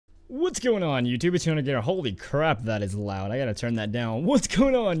What's going on, YouTube? It's Yona Gamer. Holy crap, that is loud. I gotta turn that down. What's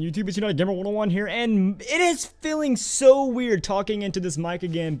going on, YouTube? It's Yona Gamer 101 here, and it is feeling so weird talking into this mic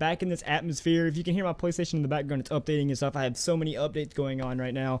again, back in this atmosphere. If you can hear my PlayStation in the background, it's updating and stuff. I have so many updates going on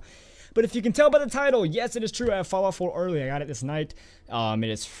right now. But if you can tell by the title, yes, it is true. I have Fallout 4 early. I got it this night. It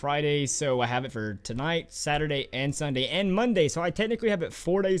is Friday, so I have it for tonight, Saturday, and Sunday, and Monday. So I technically have it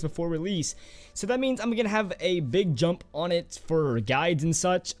 4 days before release. So that means I'm going to have a big jump on it for guides and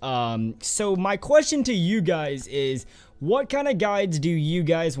such. So my question to you guys is, what kind of guides do you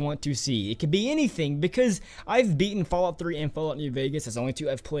guys want to see? It could be anything, because I've beaten Fallout 3 and Fallout New Vegas. That's the only two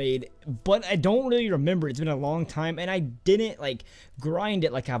I've played, but I don't really remember. It's been a long time, and I didn't like grind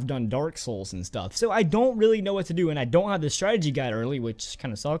it like I've done Dark Souls and stuff. So I don't really know what to do, and I don't have the strategy guide early, which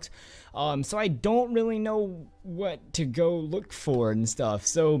kind of sucks. So I don't really know what to go look for and stuff.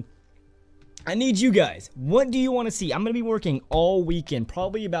 So I need you guys. What do you want to see? I'm going to be working all weekend,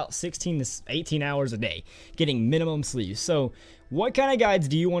 probably about 16 to 18 hours a day, getting minimum sleep. So what kind of guides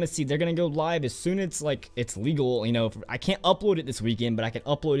do you want to see? They're going to go live as soon as it's legal. You know, I can't upload it this weekend, but I can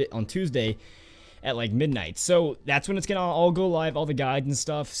upload it on Tuesday at like midnight. So that's when it's going to all go live, all the guides and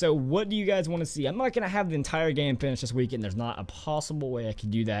stuff. So what do you guys want to see? I'm not going to have the entire game finished this weekend. There's not a possible way I could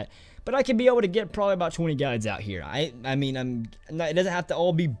do that. But I could be able to get probably about 20 guides out here. I mean, it doesn't have to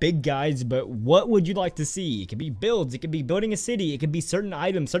all be big guides, but what would you like to see? It could be builds, it could be building a city, it could be certain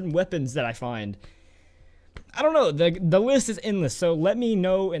items, certain weapons that I find. I don't know, the list is endless, so let me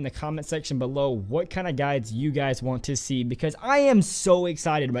know in the comment section below what kind of guides you guys want to see, because I am so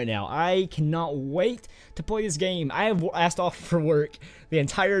excited right now. I cannot wait to play this game. I have asked off for work the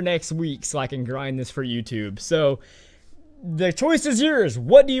entire next week so I can grind this for YouTube. So the choice is yours.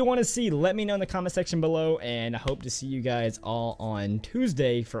 What do you want to see? Let me know in the comment section below, and I hope to see you guys all on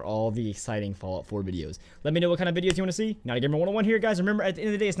Tuesday for all the exciting Fallout 4 videos. Let me know what kind of videos you want to see. Not a Gamer 101 here, guys. Remember, at the end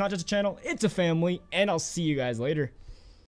of the day, it's not just a channel, it's a family, and I'll see you guys later.